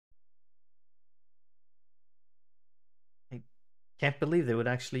Can't believe they would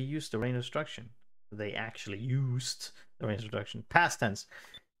actually use the Rain of Destruction. They actually used the Rain of Destruction. Past tense.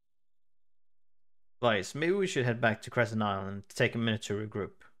 Vice, maybe we should head back to Crescent Island to take a minute to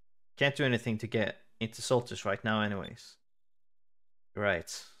regroup. Can't do anything to get into Solstice right now anyways.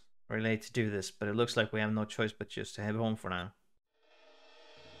 Right. We're late to do this, but it looks like we have no choice but just to head home for now.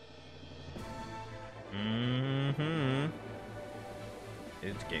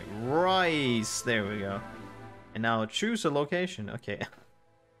 Okay, right. There we go. And now choose a location. Okay.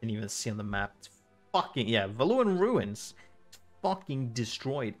 Didn't even see on the map. It's fucking, yeah, Valuan Ruins. It's fucking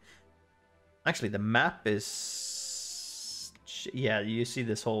destroyed. Actually, the map is... Yeah, you see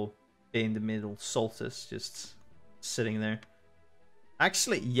this whole bay in the middle Solstice just sitting there.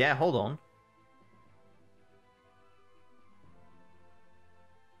 Actually, yeah, hold on.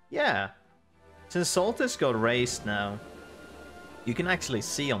 Yeah. Since Solstice got raised now, you can actually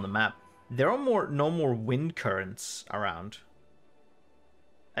see on the map there are no more wind currents around.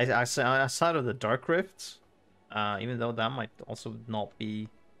 Outside of the Dark Rift, even though that might also not be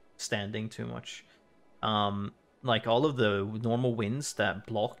standing too much. Like all of the normal winds that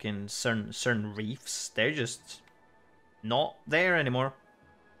block in certain reefs, they're just not there anymore.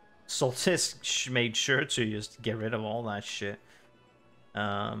 Solstice made sure to just get rid of all that shit.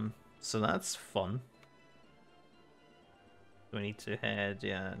 So that's fun. We need to head,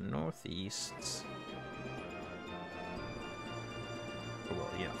 yeah, northeast. Well,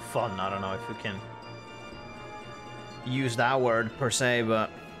 yeah, fun. I don't know if we can use that word per se, but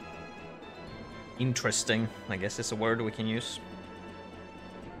interesting, I guess it's a word we can use.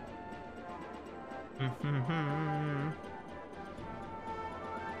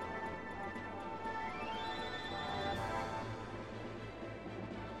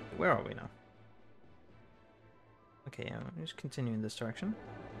 Where are we now? Okay, yeah, just continue in this direction.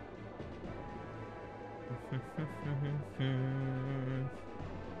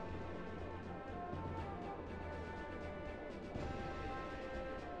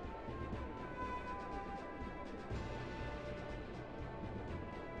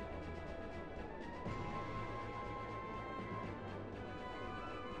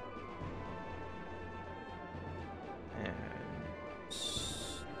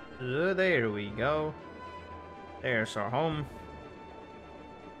 There we go. There's our home.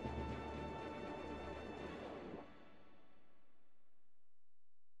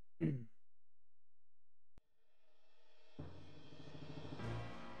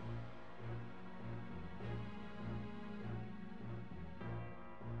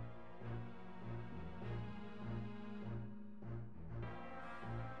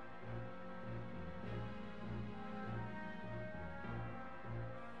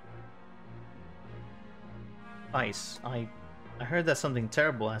 Nice. I heard that something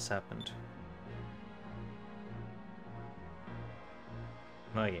terrible has happened.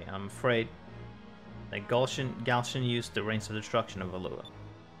 Oh yeah, I'm afraid that Galshan used the Rains of Destruction of Valua.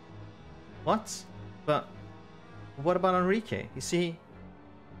 What? But what about Enrique? You see...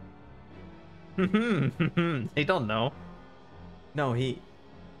 They don't know. No, he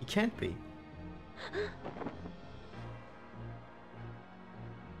can't be.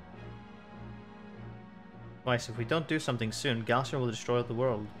 Twice, if we don't do something soon, Galshan will destroy the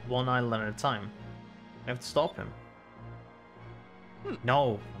world, one island at a time. We have to stop him.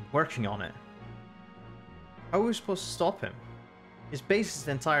 No, I'm working on it. How are we supposed to stop him? His base is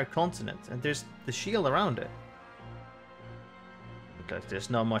the entire continent, and there's the shield around it. Because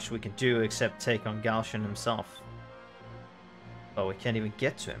there's not much we can do except take on Galshan himself. But we can't even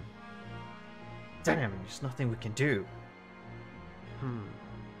get to him. Damn, there's nothing we can do.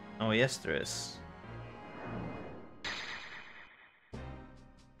 Oh yes, there is.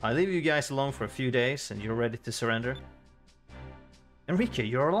 I leave you guys alone for a few days and you're ready to surrender. Enrique,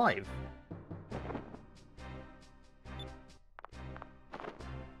 you're alive.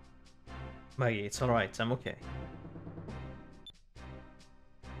 Maggie, it's alright, I'm okay.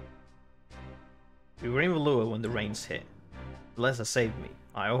 We were in Valua when the rains hit. Lessa saved me.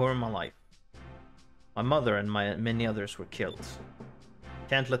 I owe her my life. My mother and many others were killed.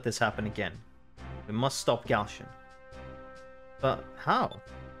 Can't let this happen again. We must stop Galshan. But how?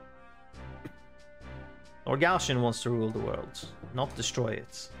 Lord Galshan wants to rule the world, not destroy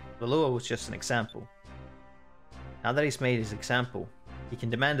it. Valua was just an example. Now that he's made his example, he can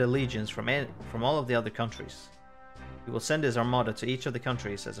demand allegiance from all of the other countries. He will send his armada to each of the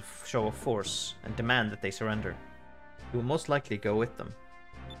countries as a show of force and demand that they surrender. He will most likely go with them.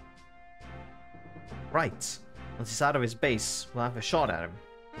 Right. Once he's out of his base, we'll have a shot at him.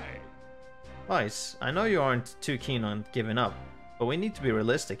 Vice, I know you aren't too keen on giving up, but we need to be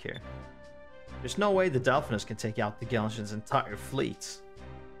realistic here. There's no way the Delphinus can take out the Galatian's entire fleet.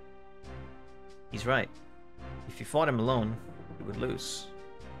 He's right. If you fought him alone, you would lose.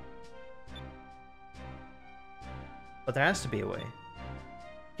 But there has to be a way.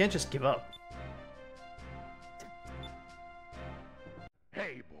 You can't just give up.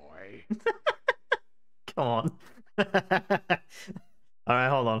 Hey, boy. Come on. Alright,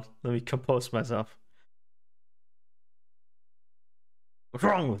 hold on. Let me compose myself. What's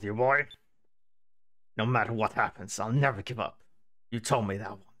wrong with you, boy? No matter what happens, I'll never give up. You told me that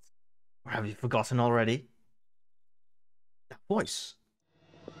once. Or have you forgotten already? That voice.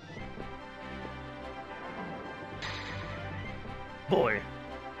 Boy.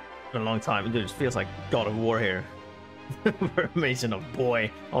 It's been a long time. It just feels like God of War here. We're mention of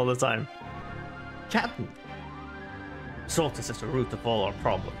boy all the time. Captain. Solstice is the root of all our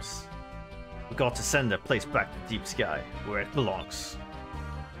problems. We got to send their place back to deep sky, where it belongs.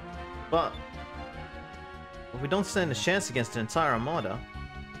 But if we don't stand a chance against the entire armada,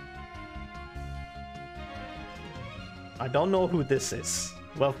 I don't know who this is.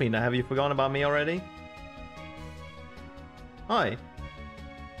 Well, Fina, have you forgotten about me already? Hi.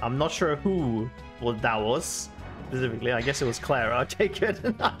 I'm not sure who that was specifically. I guess it was Clara. I'll take it.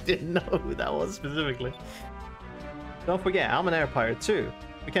 I didn't know who that was specifically. Don't forget, I'm an air pirate too.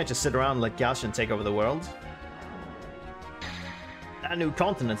 We can't just sit around and let Gaussian take over the world. That new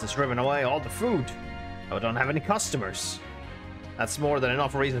continent has driven away all the food. I don't have any customers. That's more than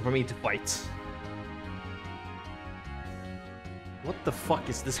enough reason for me to fight. What the fuck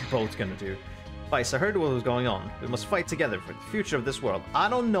is this boat gonna do? Vice, I heard what was going on. We must fight together for the future of this world. I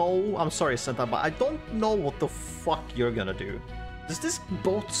don't know. I'm sorry, Santa, but I don't know what the fuck you're gonna do. Does this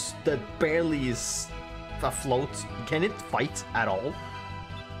boat that barely is afloat, can it fight at all?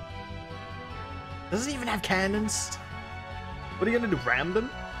 Does it even have cannons? What are you gonna do, ram them?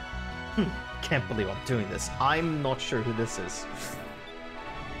 Can't believe I'm doing this. I'm not sure who this is.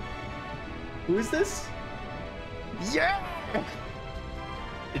 Who is this? Yeah!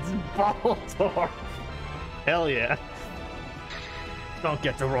 It's Baltor! Hell yeah. Don't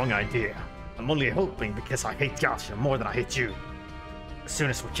get the wrong idea. I'm only hoping because I hate Gasha more than I hate you. As soon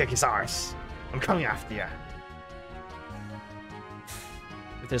as we kick his arse, I'm coming after you.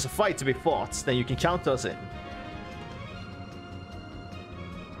 If there's a fight to be fought, then you can count us in.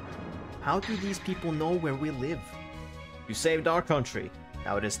 How do these people know where we live? You saved our country.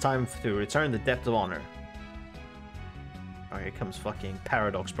 Now it is time to return the debt of honor. Oh, here comes fucking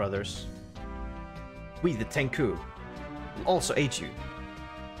Paradox Brothers. We, the Tenku, will also aid you.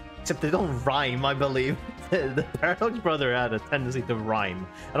 Except they don't rhyme, I believe. The Paradox Brother had a tendency to rhyme.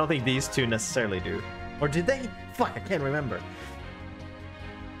 I don't think these two necessarily do. Or did they? Fuck, I can't remember.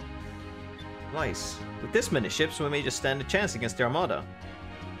 Nice. With this many ships, we may just stand a chance against the Armada.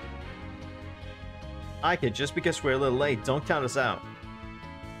 Ike, just because we're a little late, don't count us out.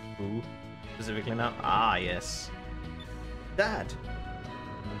 Who? Specifically now? Ah, yes. Dad.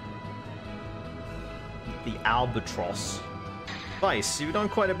 The Albatross. Vice, you've done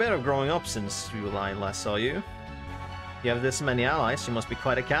quite a bit of growing up since I last saw you. You have this many allies, you must be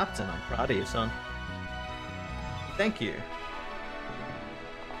quite a captain. I'm proud of you, son. Thank you.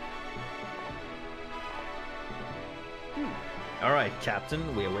 Alright,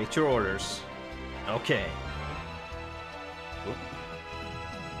 Captain, we await your orders. Okay. Oop.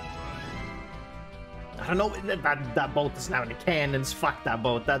 I don't know, that boat doesn't have any cannons. Fuck that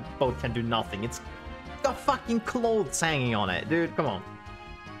boat. That boat can do nothing. It's got fucking clothes hanging on it. Dude, come on.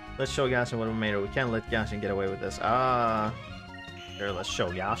 Let's show Gashin what we're made of. We can't let Gashin get away with this. Sure, let's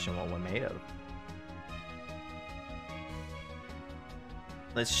show Gashin what we're made of.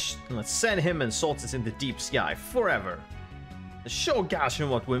 Let's send him and Solstice into deep sky forever. Let's show Gashin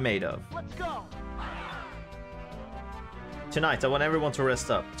what we're made of. Let's go. Tonight, I want everyone to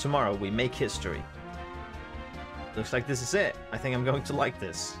rest up. Tomorrow, we make history. Looks like this is it. I think I'm going to like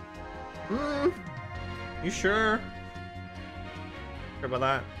this. You sure? Sure about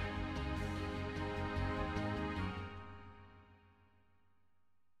that?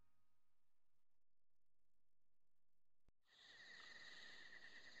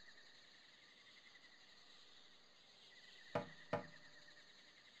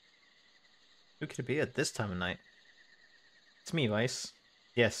 Who could it be at this time of night? It's me, Vice.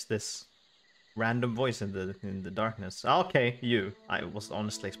 Yes, this random voice in the darkness. Okay, you. I was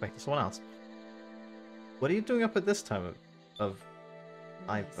honestly expecting someone else. What are you doing up at this time of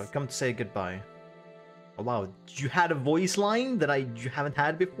I've come to say goodbye. Oh wow, you had a voice line that you haven't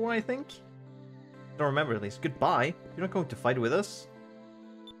had before, I think? I don't remember at least. Goodbye? You're not going to fight with us?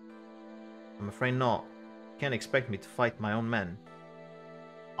 I'm afraid not. You can't expect me to fight my own men.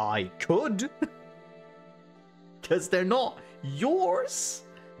 I could. Because they're not yours.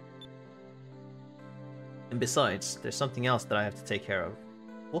 And besides, there's something else that I have to take care of.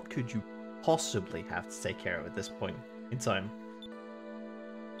 What could you possibly have to take care of at this point in time?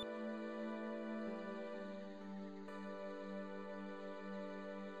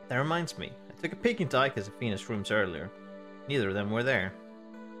 That reminds me, I took a peek into Ika's and Fina's rooms earlier. Neither of them were there.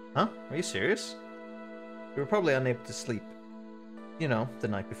 Huh? Are you serious? You were probably unable to sleep. You know, the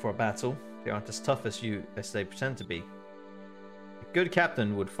night before battle. They aren't as tough as they pretend to be. A good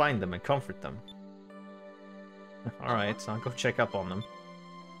captain would find them and comfort them. Alright, I'll go check up on them.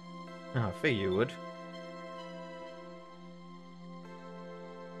 Oh, I figure you would.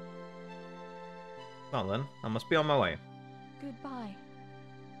 Well then, I must be on my way. Goodbye.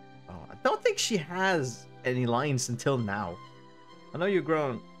 Oh, I don't think she has any lines until now. I know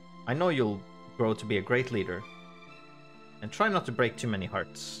you'll grow to be a great leader. And try not to break too many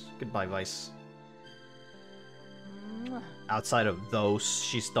hearts. Goodbye, Vice. Outside of those,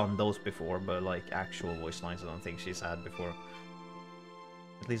 she's done those before, but like actual voice lines I don't think she's had before.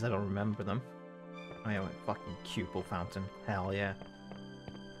 At least I don't remember them. Oh yeah, fucking Cupel Fountain. Hell yeah.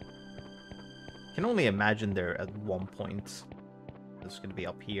 Can only imagine they're at one point. This is gonna be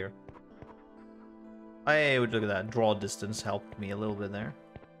up here. Hey, look at that. Draw distance helped me a little bit there.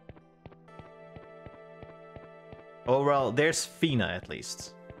 Oh well, there's Fina at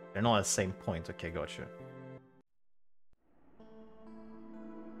least. They're not at the same point. Okay, gotcha.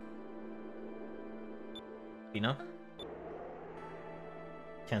 Fina?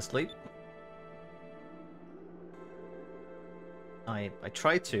 Can't sleep? I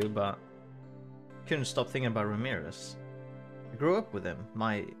tried to, but couldn't stop thinking about Ramirez. I grew up with him.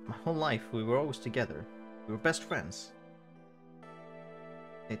 My whole life, we were always together. We were best friends.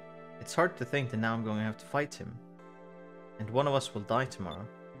 It's hard to think that now I'm going to have to fight him. And one of us will die tomorrow.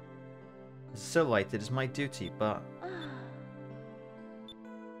 As a Silverite, it is my duty, but...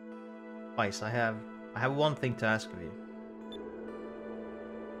 Vice, I have one thing to ask of you.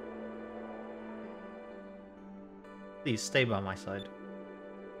 Please, stay by my side.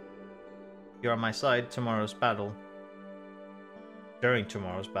 If you're on my side, tomorrow's battle... During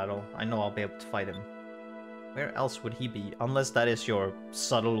tomorrow's battle, I know I'll be able to fight him. Where else would he be? Unless that is your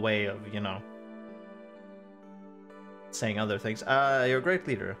subtle way of, you know... saying other things. You're a great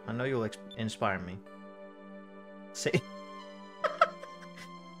leader. I know you'll inspire me. Say...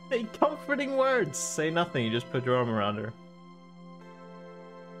 Say comforting words! Say nothing, you just put your arm around her.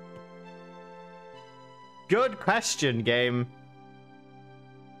 Good question, game.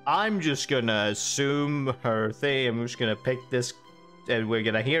 I'm just gonna assume her thing. I'm just gonna pick this... And we're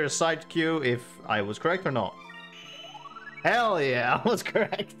gonna hear a side cue if I was correct or not. Hell yeah, I was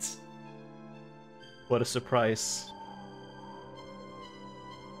correct! What a surprise.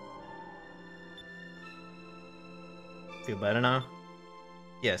 Feel better now?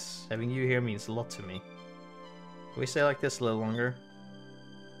 Yes, having you here means a lot to me. Can we stay like this a little longer?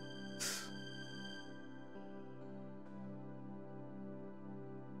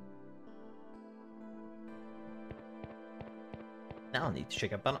 Now I need to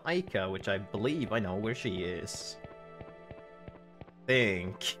check up on Aika, which I believe I know where she is.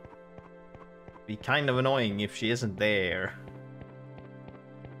 Think. Be kind of annoying if she isn't there.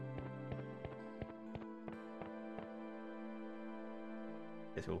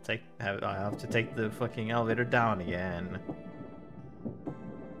 This will I have to take the fucking elevator down again.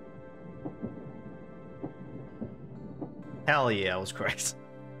 Hell yeah, I was correct.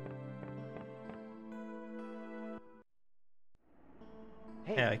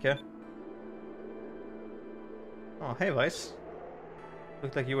 Hey, Aika. Oh, hey, Vice.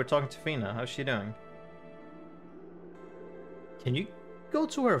 Looked like you were talking to Fina. How's she doing? Can you go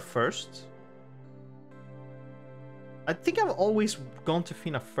to her first? I think I've always gone to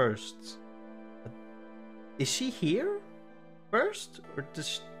Fina first. Is she here first? Or does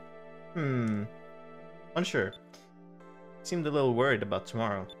she... Unsure. Seemed a little worried about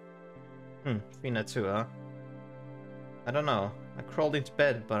tomorrow. Fina too, huh? I don't know. I crawled into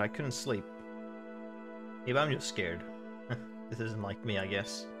bed, but I couldn't sleep. Maybe I'm just scared. This isn't like me, I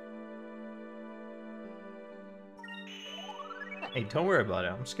guess. Hey, don't worry about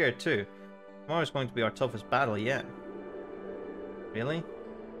it. I'm scared too. Tomorrow's going to be our toughest battle yet. Really?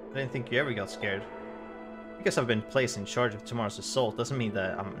 I didn't think you ever got scared. Because I've been placed in charge of tomorrow's assault doesn't mean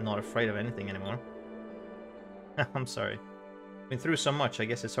that I'm not afraid of anything anymore. I'm sorry. Been through so much, I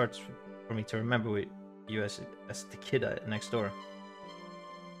guess it's hard for me to remember you as the kid next door.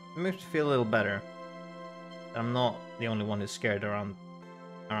 It makes me feel a little better. I'm not the only one who's scared around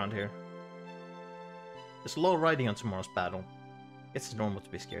here. There's a lot riding on tomorrow's battle. It's normal to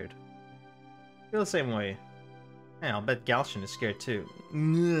be scared. I feel the same way. Yeah, I'll bet Galshin is scared too.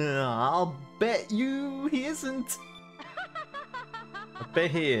 I'll bet you he isn't. I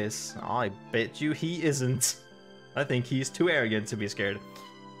bet he is. I bet you he isn't. I think he's too arrogant to be scared.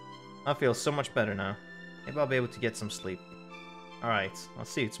 I feel so much better now. Maybe I'll be able to get some sleep. Alright, I'll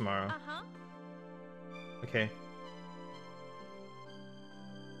see you tomorrow. Uh-huh. Okay.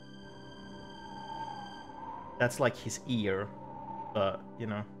 That's like his ear, but, you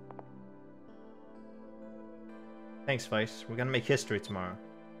know. Thanks, Vice. We're gonna make history tomorrow.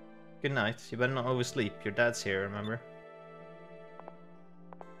 Good night. You better not oversleep. Your dad's here, remember?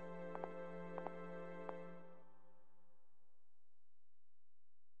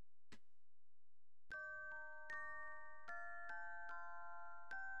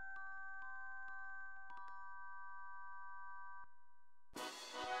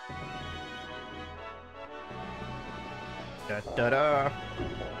 Da-da-da.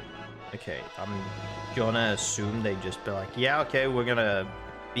 Okay, I'm gonna assume they just be like, yeah, okay, we're gonna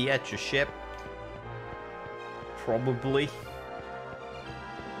be at your ship. Probably.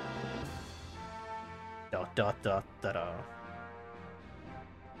 Da-da-da-da-da.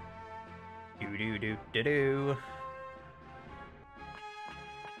 Do-do-do-do-do.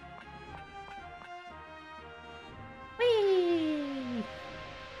 Whee!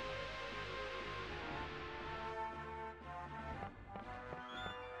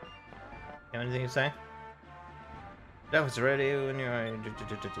 You have anything to say? That was ready when you're...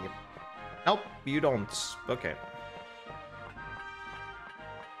 Nope, you don't. Okay.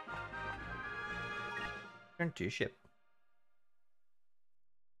 Turn to your ship.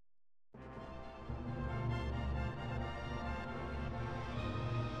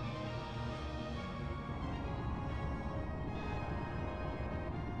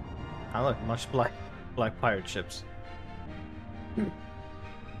 I look much black pirate ships.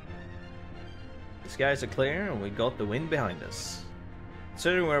 The skies are clear and we got the wind behind us.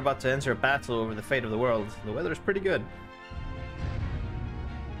 Considering we're about to enter a battle over the fate of the world, the weather is pretty good.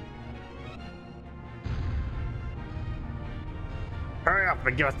 Hurry up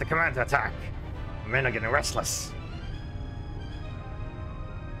and give us the command to attack. The men are getting restless.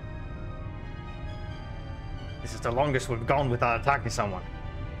 This is the longest we've gone without attacking someone.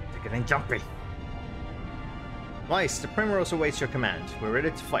 They're getting jumpy. Weiss, the Primrose awaits your command. We're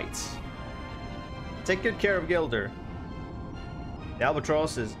ready to fight. Take good care of Gilder. The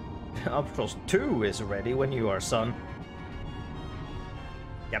Albatross 2 is ready when you are, son.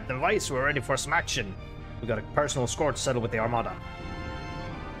 Captain Weiss, we're ready for some action. We got a personal score to settle with the Armada.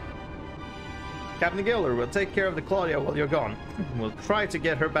 Captain Gilder, we'll take care of the Claudia while you're gone. We'll try to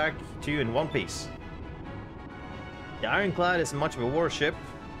get her back to you in one piece. The Ironclad isn't much of a warship,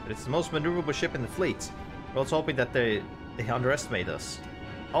 but it's the most maneuverable ship in the fleet. We're also hoping that they underestimate us.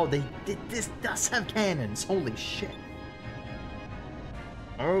 Oh, this does have cannons. Holy shit.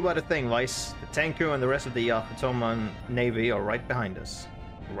 Don't worry about a thing, Weiss. The tank crew and the rest of the Ottoman Navy are right behind us.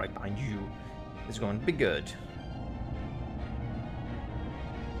 Right behind you. It's going to be good.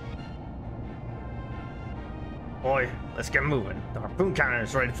 Boy, let's get moving. The harpoon cannon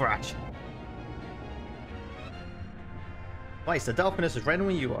is ready for action. Weiss, the Dolphinus is ready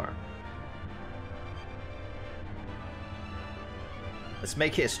when you are. Let's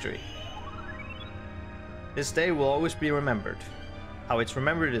make history. This day will always be remembered. How it's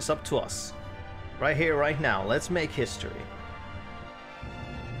remembered is up to us. Right here, right now, let's make history.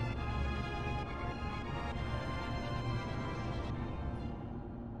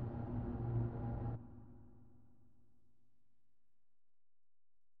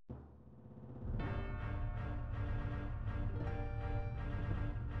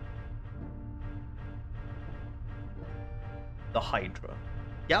 The Hydra.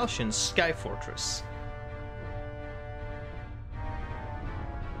 Galshin's Sky Fortress.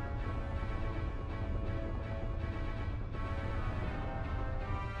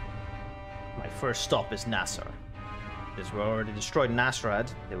 My first stop is Nassar. Because we already destroyed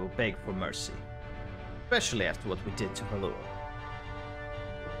Nasrad, they will beg for mercy. Especially after what we did to Halua.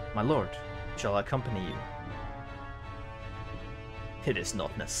 My lord, shall I accompany you? It is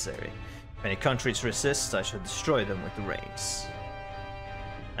not necessary. If any countries resist, I shall destroy them with the rains.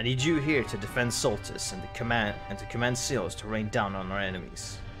 I need you here to defend Soltis and to command Seals to rain down on our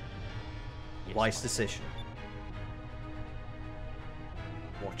enemies. Yes, wise decision.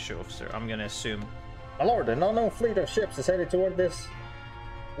 Watch officer, I'm gonna assume. My lord, an unknown fleet of ships is headed toward this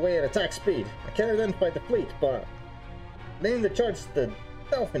way at attack speed. I can't identify the fleet, but name the charge the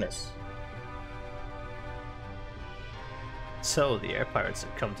Dolphinus. So the air pirates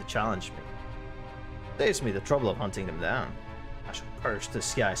have come to challenge me. Saves me the trouble of hunting them down. I shall purge the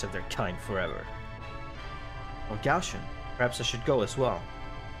skies of their kind forever. Or Gaussian, perhaps I should go as well.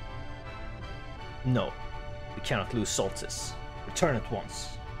 No, we cannot lose Solstice. Return at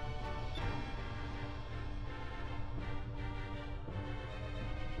once.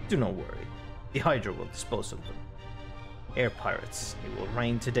 Do not worry, the Hydra will dispose of them. Air pirates, it will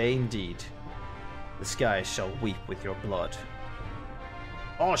rain today indeed. The skies shall weep with your blood.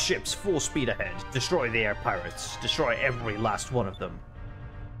 All ships full speed ahead. Destroy the air pirates. Destroy every last one of them.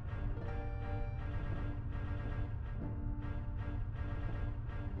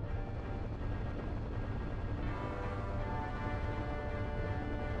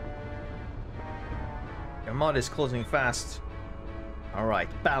 Your mod is closing fast. Alright,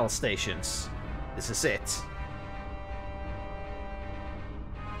 battle stations. This is it.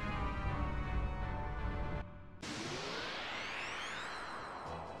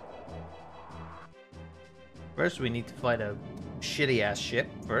 First, we need to fight a shitty-ass ship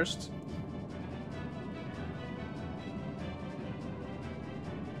first.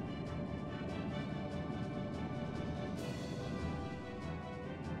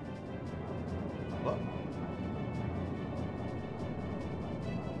 What?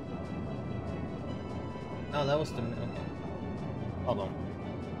 Oh, that was the... okay. Hold on.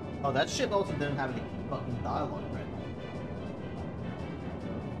 Oh, that ship also didn't have any fucking dialogue, right?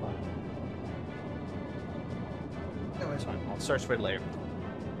 No, it's fine. I'll search for it later.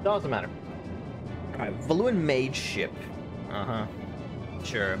 Doesn't matter. Alright, Valuan Mage ship. Uh-huh.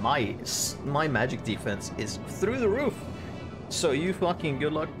 Sure, my magic defense is through the roof. So you fucking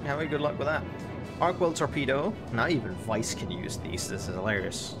good luck. Have a good luck with that. Arcwell torpedo. Not even Vice can use these. This is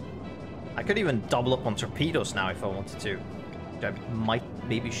hilarious. I could even double up on torpedoes now if I wanted to. I might,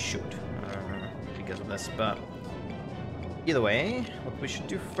 maybe should, because of this, but either way, what we should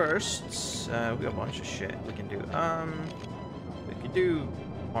do first, we got a bunch of shit we can do. We could do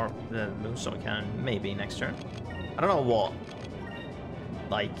the Moonstone Cannon maybe next turn. I don't know what,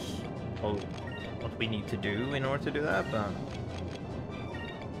 like, what we need to do in order to do that, but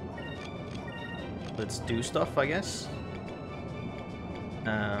let's do stuff, I guess.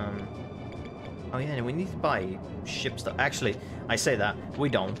 Oh yeah, we need to buy ship stuff. Actually, I say that, we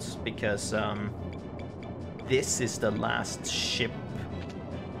don't, because this is the last ship.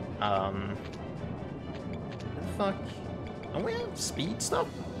 What the fuck? Don't we have speed stuff?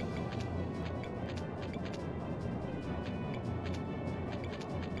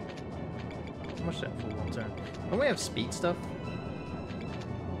 How much that for one turn? Don't we have speed stuff?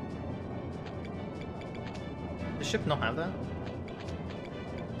 Does the ship not have that?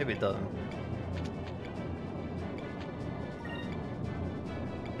 Maybe it doesn't.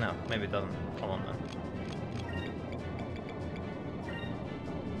 No, maybe it doesn't. Hold on then.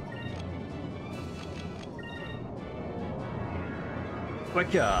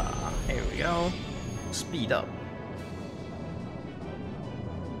 Quicker! Here we go. Speed up.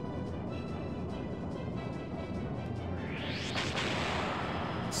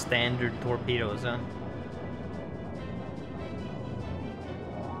 Standard torpedoes, huh?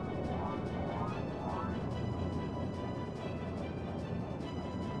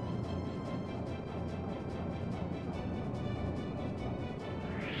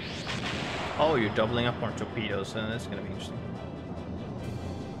 Oh, you're doubling up on torpedoes, and that's gonna be interesting.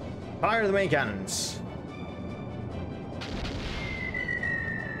 Fire the main cannons!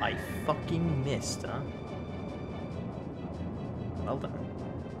 I fucking missed, huh? Well done.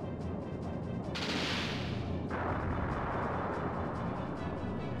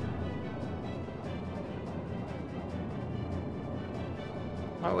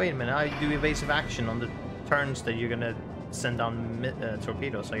 Oh, wait a minute, I do evasive action on the turns that you're gonna send down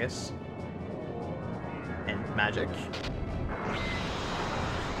torpedoes, I guess. And magic.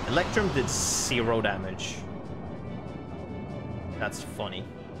 Electrum did 0 damage. That's funny.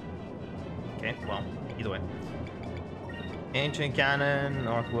 Okay, well, either way. Ancient Cannon,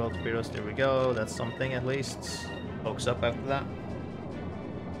 Northworld Torpedoes, there we go. That's something at least. Pokes up after that.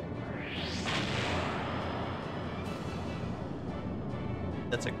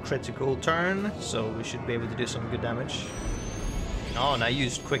 That's a critical turn, so we should be able to do some good damage. Oh, and I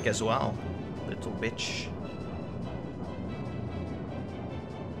used quick as well. Little bitch.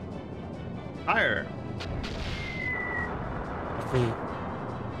 Fire!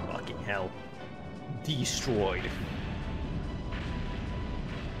 Fucking hell. Destroyed.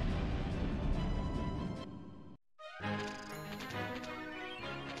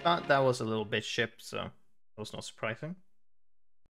 But that was a little bit ship, so that was not surprising.